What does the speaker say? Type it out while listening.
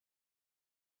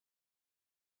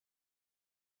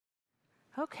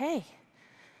Okay,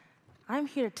 I'm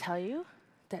here to tell you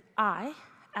that I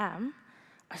am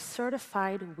a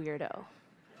certified weirdo.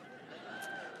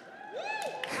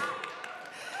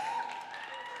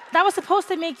 That was supposed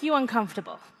to make you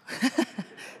uncomfortable.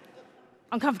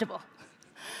 Uncomfortable.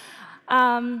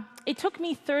 It took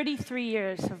me 33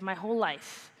 years of my whole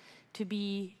life to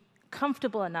be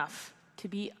comfortable enough to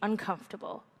be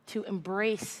uncomfortable, to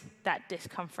embrace that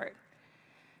discomfort.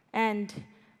 And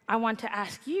I want to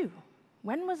ask you,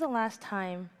 when was the last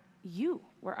time you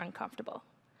were uncomfortable?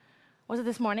 Was it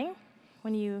this morning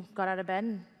when you got out of bed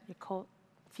and your cold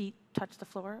feet touched the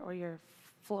floor, or your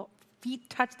feet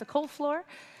touched the cold floor?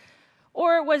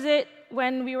 Or was it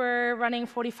when we were running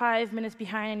 45 minutes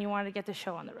behind and you wanted to get the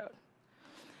show on the road?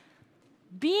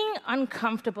 Being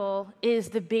uncomfortable is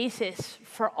the basis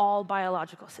for all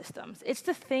biological systems. It's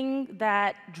the thing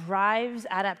that drives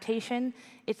adaptation.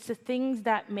 It's the things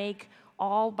that make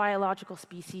all biological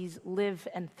species live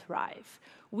and thrive.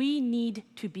 We need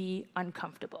to be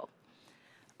uncomfortable.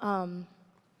 Being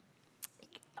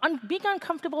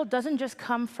uncomfortable doesn't just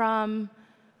come from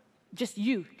just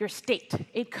your state.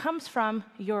 It comes from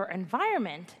your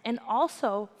environment and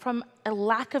also from a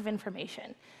lack of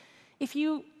information. If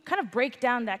you kind of break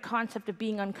down that concept of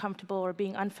being uncomfortable or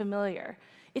being unfamiliar,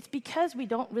 it's because we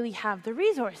don't really have the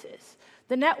resources,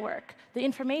 the network, the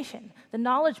information, the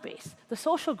knowledge base, the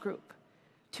social group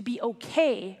to be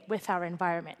okay with our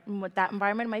environment. And what that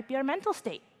environment might be our mental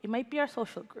state. It might be our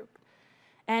social group.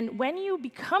 And when you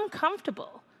become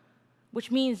comfortable,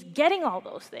 which means getting all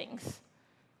those things,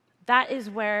 that is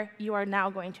where you are now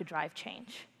going to drive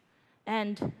change.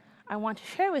 And I want to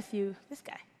share with you this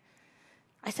guy.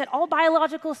 I said all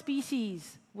biological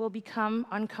species will become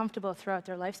uncomfortable throughout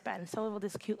their lifespan, and so will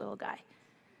this cute little guy.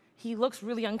 He looks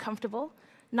really uncomfortable,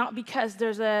 not because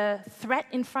there's a threat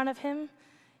in front of him.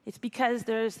 It's because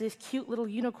there's this cute little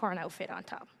unicorn outfit on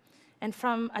top. And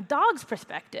from a dog's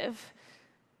perspective,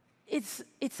 it's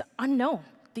unknown.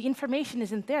 The information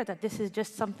isn't there that this is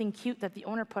just something cute that the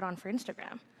owner put on for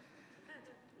Instagram.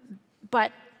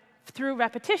 But through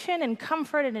repetition and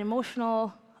comfort and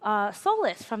emotional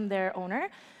solace from their owner,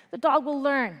 the dog will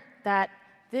learn that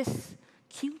this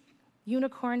cute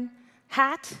unicorn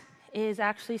hat is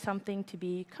actually something to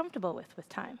be comfortable with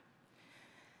time.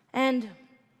 And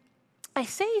I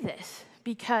say this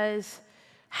because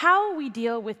how we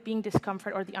deal with being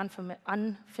discomfort or the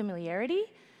unfamiliarity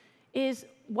is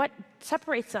what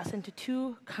separates us into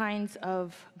two kinds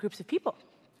of groups of people.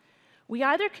 We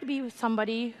either could be with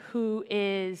somebody who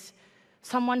is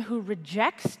someone who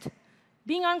rejects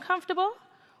being uncomfortable,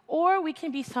 or we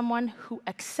can be someone who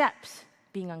accepts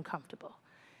being uncomfortable.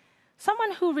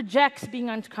 Someone who rejects being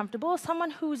uncomfortable is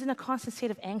someone who is in a constant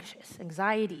state of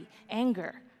anxiety,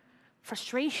 anger,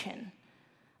 frustration,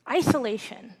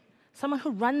 isolation, someone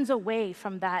who runs away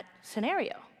from that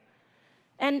scenario.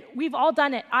 And we've all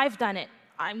done it. I've done it.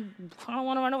 I don't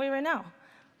want to run away right now.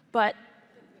 But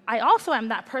I also am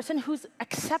that person who's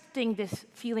accepting this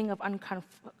feeling of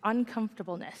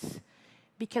uncomfortableness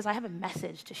because I have a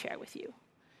message to share with you.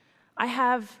 I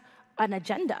have an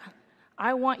agenda.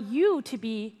 I want you to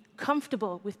be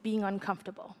comfortable with being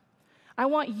uncomfortable. I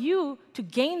want you to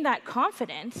gain that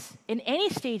confidence in any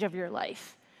stage of your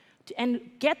life and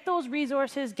get those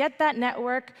resources, get that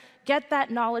network, get that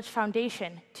knowledge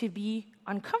foundation to be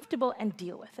uncomfortable and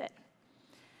deal with it.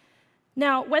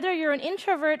 Now, whether you're an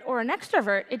introvert or an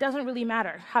extrovert, it doesn't really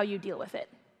matter how you deal with it.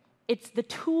 It's the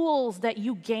tools that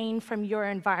you gain from your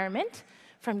environment,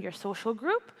 from your social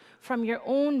group, from your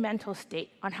own mental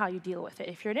state on how you deal with it.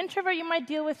 If you're an introvert, you might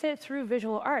deal with it through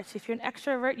visual arts. If you're an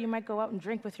extrovert, you might go out and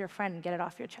drink with your friend and get it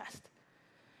off your chest.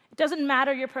 It doesn't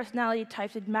matter your personality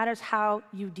types, it matters how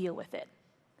you deal with it.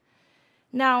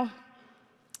 Now,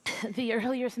 the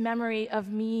earliest memory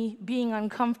of me being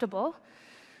uncomfortable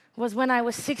was when I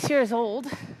was 6 years old,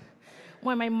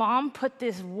 when my mom put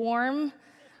this warm,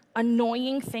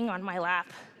 annoying thing on my lap.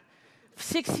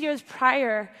 6 years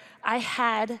prior, I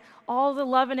had all the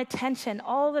love and attention,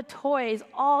 all the toys,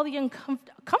 all the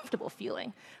uncomfortable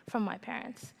feeling from my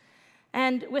parents.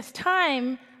 And with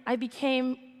time, I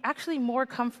became actually more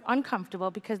uncomfortable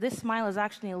because this smile is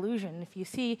actually an illusion. If you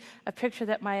see a picture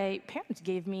that my parents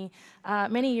gave me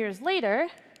many years later,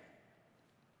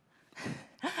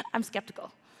 I'm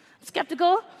skeptical.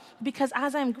 Skeptical because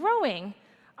as I'm growing,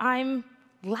 I'm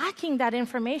lacking that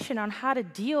information on how to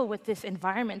deal with this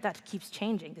environment that keeps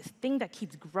changing, this thing that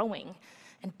keeps growing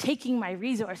and taking my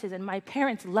resources and my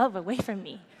parents' love away from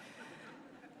me.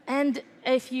 And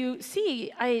if you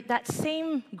see, that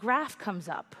same graph comes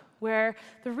up where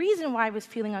the reason why I was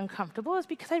feeling uncomfortable is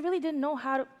because I really didn't know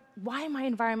why my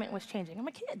environment was changing. I'm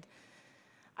a kid.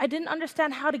 I didn't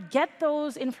understand how to get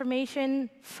those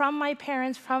information from my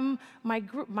parents, from my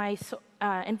group, my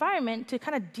environment, to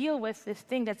kind of deal with this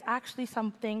thing that's actually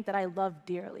something that I love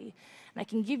dearly. And I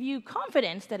can give you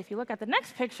confidence that if you look at the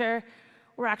next picture,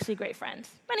 we're actually great friends.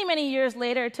 Many, many years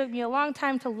later, it took me a long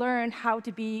time to learn how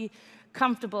to be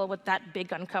comfortable with that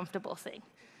big, uncomfortable thing,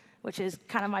 which is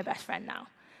kind of my best friend now.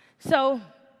 So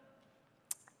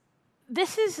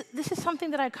this is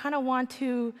something that I kind of want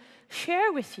to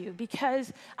share with you,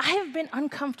 because I have been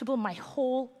uncomfortable my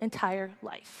whole entire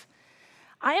life.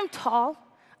 I am tall,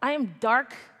 I am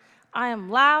dark, I am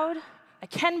loud, I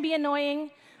can be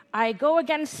annoying, I go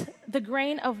against the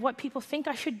grain of what people think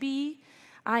I should be.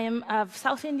 I am of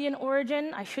South Indian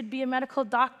origin, I should be a medical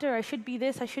doctor, I should be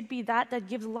this, I should be that. That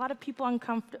gives a lot of people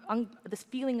this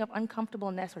feeling of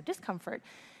uncomfortableness or discomfort,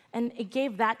 and it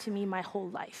gave that to me my whole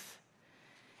life.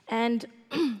 And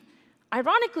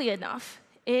ironically enough,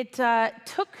 it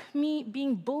took me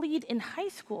being bullied in high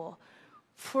school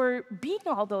for being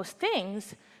all those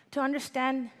things to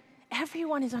understand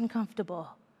everyone is uncomfortable,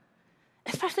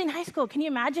 especially in high school. Can you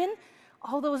imagine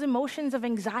all those emotions of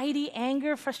anxiety,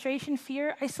 anger, frustration,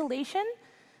 fear, isolation?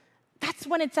 That's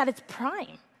when it's at its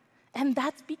prime. And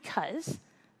that's because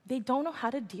they don't know how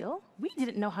to deal. We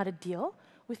didn't know how to deal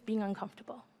with being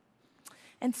uncomfortable.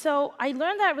 And so I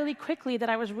learned that really quickly, that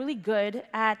I was really good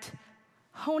at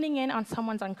honing in on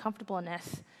someone's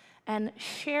uncomfortableness and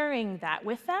sharing that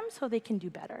with them so they can do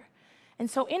better.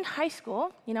 And so in high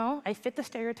school, I fit the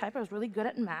stereotype. I was really good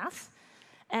at math.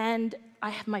 And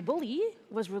my bully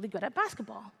was really good at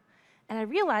basketball. And I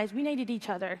realized we needed each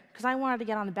other because I wanted to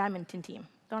get on the badminton team.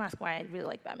 Don't ask why I really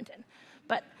like badminton.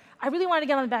 But I really wanted to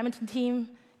get on the badminton team,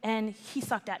 and he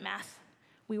sucked at math.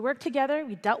 We worked together,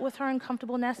 we dealt with our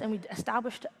uncomfortableness, and we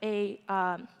established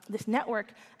this network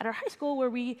at our high school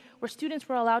where students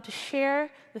were allowed to share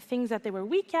the things that they were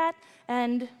weak at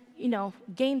and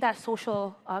gain that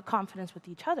social confidence with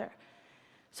each other.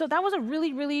 So that was a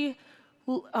really, really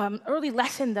early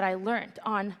lesson that I learned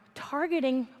on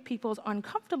targeting people's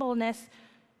uncomfortableness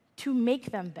to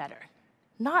make them better,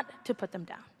 not to put them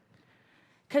down.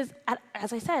 Because,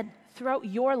 as I said, throughout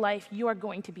your life, you are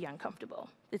going to be uncomfortable.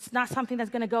 It's not something that's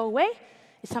going to go away.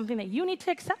 It's something that you need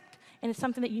to accept, and it's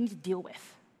something that you need to deal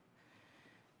with.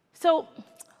 So,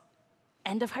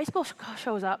 end of high school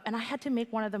shows up, and I had to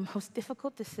make one of the most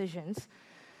difficult decisions,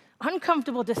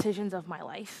 uncomfortable decisions of my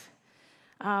life.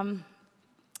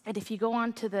 And if you go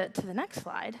on to the next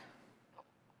slide,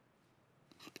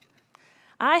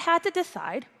 I had to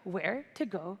decide where to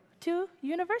go to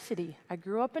university. I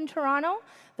grew up in Toronto.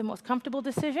 The most comfortable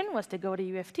decision was to go to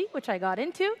U of T, which I got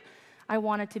into. I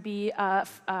wanted to be a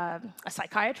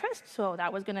psychiatrist, so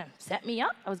that was going to set me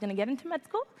up. I was going to get into med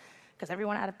school, because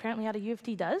everyone apparently out of U of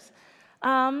T does.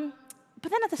 But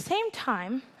then at the same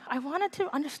time, I wanted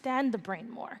to understand the brain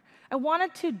more. I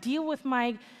wanted to deal with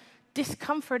my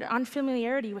discomfort and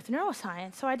unfamiliarity with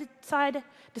neuroscience, so I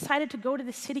decided to go to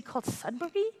this city called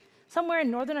Sudbury, somewhere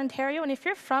in northern Ontario. And if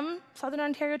you're from southern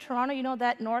Ontario, Toronto, you know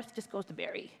that north just goes to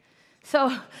Barrie.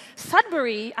 So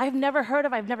Sudbury, I've never heard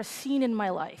of, I've never seen in my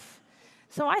life.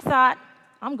 So I thought,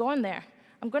 I'm going there.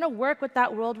 I'm going to work with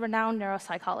that world-renowned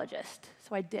neuropsychologist.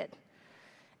 So I did.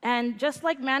 And just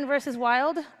like Man vs.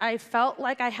 Wild, I felt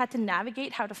like I had to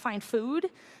navigate how to find food,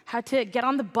 how to get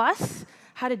on the bus,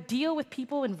 how to deal with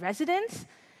people in residence.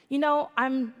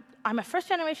 I'm a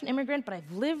first-generation immigrant, but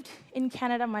I've lived in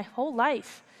Canada my whole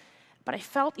life. But I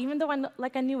felt, even though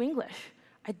I knew English,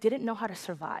 I didn't know how to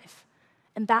survive.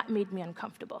 And that made me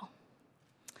uncomfortable.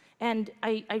 And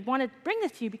I want to bring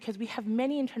this to you because we have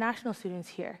many international students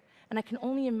here, and I can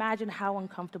only imagine how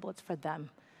uncomfortable it's for them,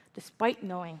 despite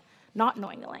not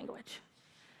knowing the language.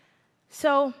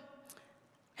 So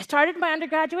I started my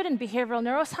undergraduate in behavioral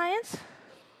neuroscience,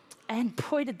 and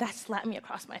boy, did that slap me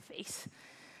across my face.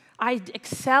 I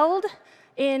excelled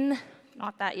in,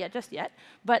 not that yet, just yet,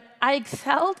 but I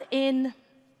excelled in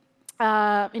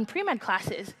pre-med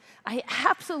classes. I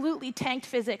absolutely tanked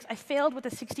physics. I failed with a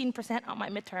 16% on my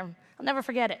midterm. I'll never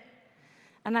forget it.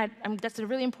 And that's a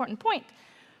really important point,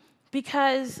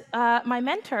 because my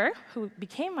mentor, who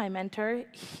became my mentor,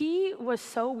 he was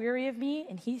so weary of me,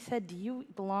 and he said, "Do you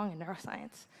belong in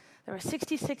neuroscience?" There were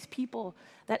 66 people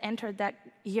that entered that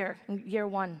year, in year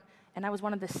one, and I was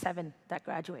one of the 7 that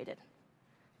graduated.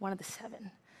 One of the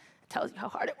 7. It tells you how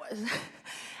hard it was.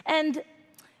 And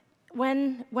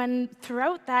when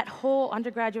throughout that whole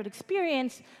undergraduate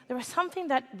experience, there was something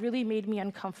that really made me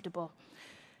uncomfortable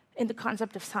in the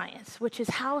concept of science, which is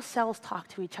how cells talk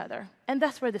to each other. And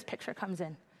that's where this picture comes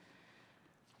in.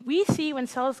 We see when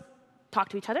cells talk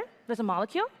to each other, there's a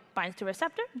molecule, binds to a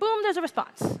receptor, boom, there's a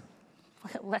response.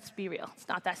 let's be real. It's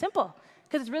not that simple,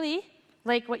 because it's really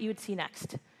like what you would see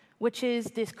next, which is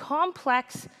this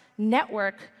complex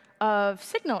network of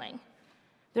signaling.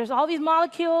 There's all these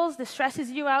molecules, this stresses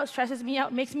you out, stresses me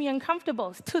out, makes me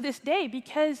uncomfortable to this day,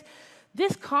 because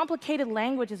this complicated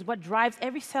language is what drives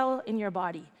every cell in your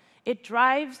body. It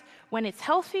drives when it's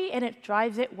healthy, and it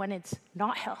drives it when it's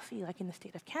not healthy, like in the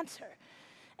state of cancer.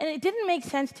 And it didn't make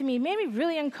sense to me. It made me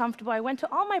really uncomfortable. I went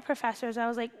to all my professors. I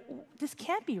was like, this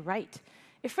can't be right.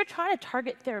 If we're trying to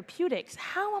target therapeutics,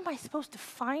 how am I supposed to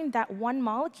find that one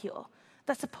molecule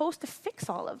that's supposed to fix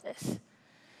all of this?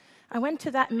 I went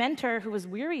to that mentor who was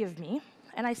weary of me,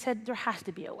 and I said, there has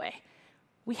to be a way.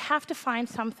 We have to find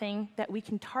something that we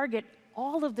can target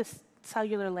all of this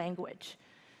cellular language.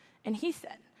 And he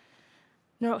said,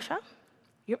 Nirosha,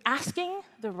 you're asking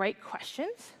the right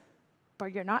questions,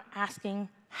 but you're not asking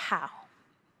how.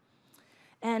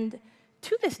 And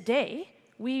to this day,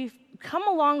 we've come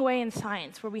a long way in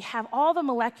science where we have all the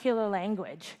molecular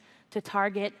language to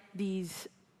target these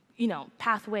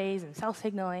pathways and cell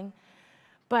signaling.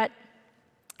 But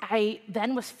I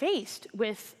then was faced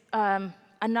with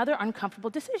another uncomfortable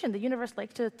decision. The universe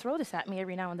likes to throw this at me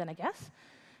every now and then, I guess.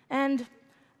 And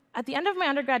at the end of my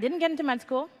undergrad, I didn't get into med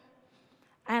school,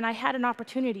 and I had an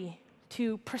opportunity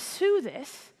to pursue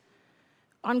this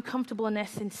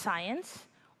uncomfortableness in science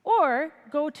or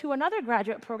go to another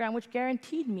graduate program which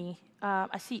guaranteed me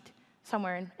a seat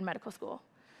somewhere in medical school.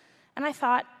 And I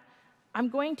thought, I'm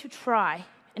going to try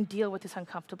and deal with this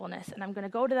uncomfortableness, and I'm going to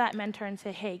go to that mentor and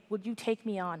say, hey, would you take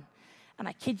me on? And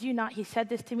I kid you not, he said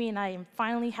this to me, and I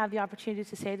finally have the opportunity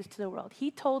to say this to the world.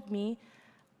 He told me,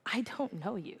 I don't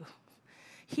know you.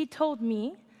 He told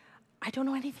me, I don't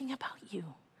know anything about you.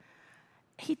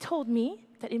 He told me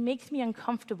that it makes me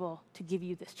uncomfortable to give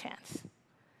you this chance.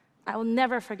 I will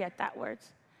never forget that words.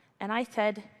 And I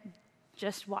said,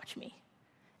 just watch me.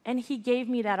 And he gave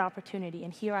me that opportunity,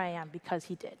 and here I am because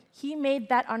he did. He made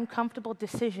that uncomfortable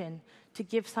decision to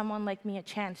give someone like me a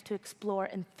chance to explore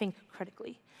and think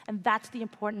critically. And that's the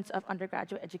importance of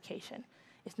undergraduate education.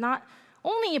 It's not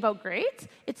only about grades,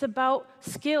 it's about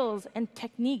skills and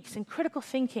techniques and critical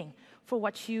thinking for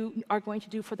what you are going to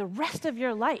do for the rest of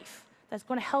your life that's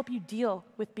going to help you deal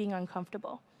with being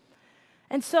uncomfortable.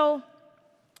 And so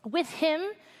with him,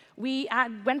 we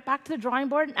went back to the drawing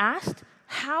board and asked,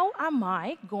 how am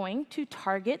I going to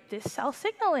target this cell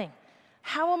signaling?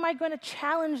 How am I going to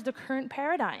challenge the current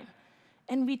paradigm?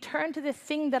 And we turned to the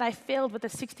thing that I failed with a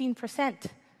 16%,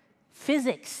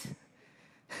 physics.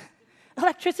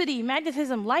 Electricity,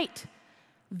 magnetism, light.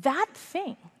 That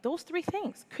thing, those three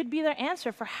things, could be their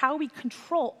answer for how we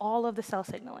control all of the cell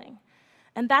signaling.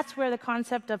 And that's where the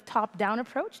concept of top-down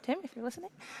approach, Tim, if you're listening.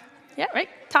 Yeah, right,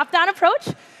 top-down approach.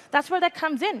 That's where that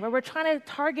comes in, where we're trying to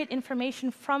target information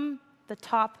from the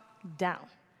top down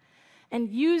and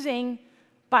using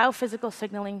biophysical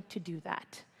signaling to do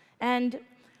that. And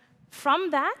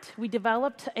from that, we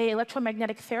developed an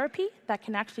electromagnetic therapy that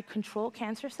can actually control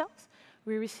cancer cells.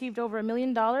 We received over $1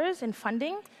 million in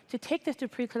funding to take this to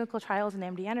preclinical trials in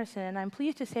MD Anderson, and I'm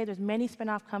pleased to say there's many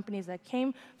spin-off companies that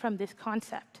came from this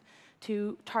concept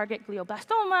to target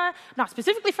glioblastoma, not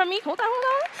specifically from me, hold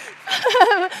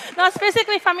on. Not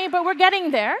specifically from me, but we're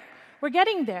getting there. We're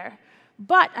getting there.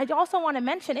 But I also want to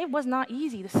mention it was not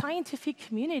easy. The scientific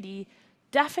community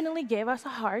definitely gave us a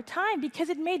hard time because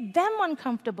it made them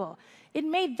uncomfortable. It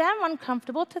made them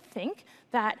uncomfortable to think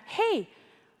that, hey,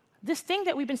 this thing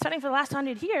that we've been studying for the last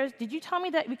 100 years, did you tell me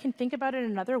that we can think about it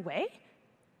another way?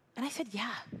 And I said,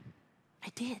 yeah, I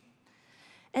did.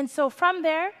 And so from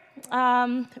there,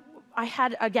 I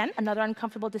had, again, another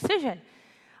uncomfortable decision.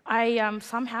 I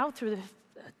somehow, through the,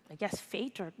 I guess,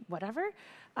 fate or whatever,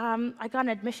 I got an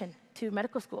admission to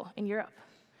medical school in Europe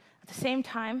at the same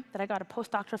time that I got a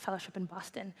postdoctoral fellowship in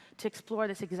Boston to explore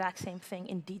this exact same thing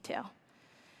in detail.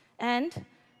 And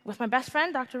with my best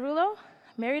friend, Dr. Rulo,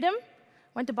 married him,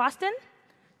 went to Boston,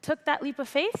 took that leap of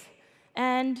faith,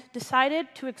 and decided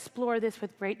to explore this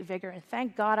with great vigor. And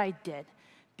thank God I did,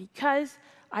 because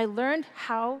I learned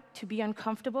how to be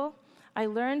uncomfortable. I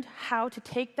learned how to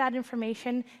take that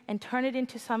information and turn it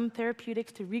into some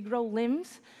therapeutics to regrow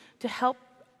limbs, to help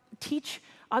teach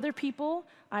other people.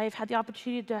 I've had the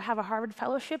opportunity to have a Harvard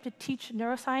fellowship to teach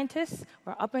neuroscientists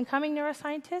or up-and-coming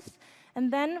neuroscientists.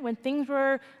 And then when things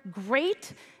were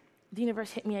great, the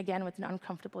universe hit me again with an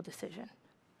uncomfortable decision.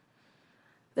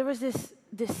 There was this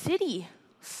city,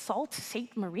 Sault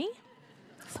Ste. Marie.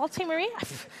 Sault Ste. Marie?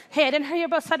 Hey, I didn't hear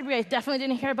about Sudbury. I definitely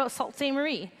didn't hear about Sault Ste.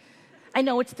 Marie. I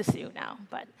know it's the Sioux now,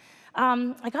 but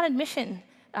I got admission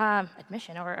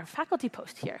or a faculty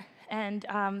post here. And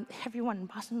everyone in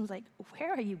Boston was like,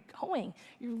 where are you going?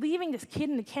 You're leaving this kid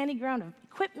in the candy ground of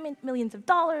equipment, millions of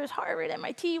dollars, Harvard,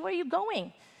 MIT, where are you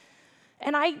going?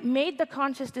 And I made the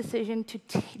conscious decision to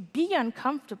be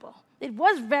uncomfortable. It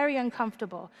was very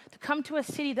uncomfortable to come to a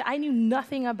city that I knew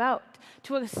nothing about,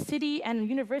 to a city and a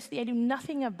university I knew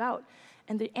nothing about.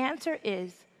 And the answer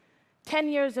is, 10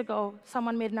 years ago,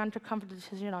 someone made an uncomfortable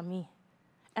decision on me.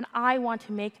 And I want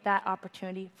to make that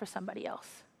opportunity for somebody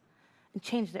else and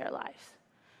change their lives.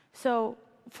 So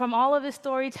from all of this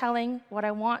storytelling, what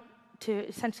I want to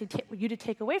essentially you to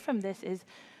take away from this is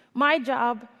my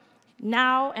job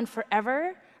now and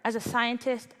forever as a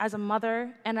scientist, as a mother,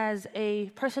 and as a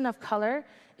person of color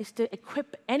is to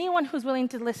equip anyone who's willing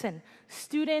to listen,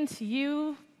 students,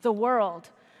 you, the world,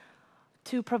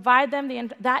 to provide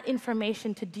them that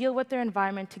information to deal with their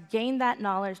environment, to gain that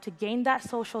knowledge, to gain that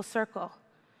social circle,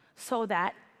 so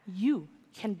that you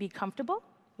can be comfortable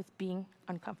with being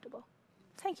uncomfortable.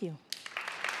 Thank you.